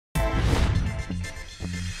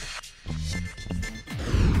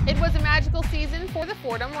magical season for the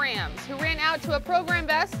Fordham Rams, who ran out to a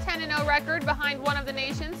program-best 10-0 record behind one of the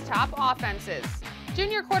nation's top offenses.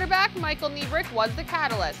 Junior quarterback Michael Niebrick was the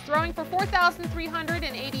catalyst, throwing for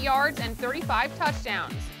 4,380 yards and 35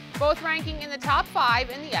 touchdowns, both ranking in the top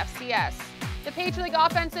 5 in the FCS. The Patriot League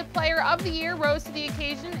Offensive Player of the Year rose to the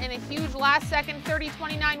occasion in a huge last-second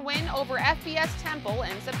 30-29 win over FBS Temple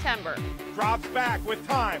in September. Drops back with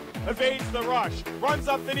time, evades the rush, runs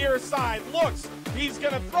up the near side, looks, he's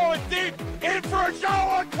going to throw it deep, in for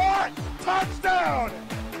Ajawa, caught, touchdown!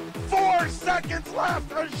 4 seconds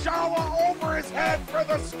left, Ajawa over his head for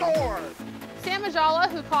the score! Sam Ajala,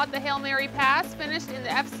 who caught the Hail Mary pass, finished in the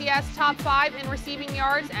FCS top 5 in receiving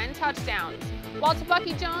yards and touchdowns, while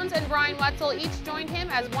Tebucky Jones and Brian Wetzel each joined him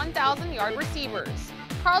as 1,000-yard receivers.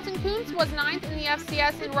 Carlton Kuntz was 9th in the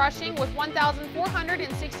FCS in rushing with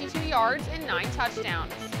 1,462 yards and 9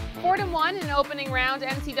 touchdowns. Fordham won an opening round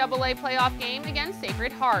NCAA playoff game against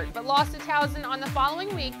Sacred Heart, but lost to Towson on the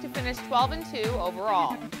following week to finish 12-2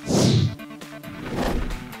 overall.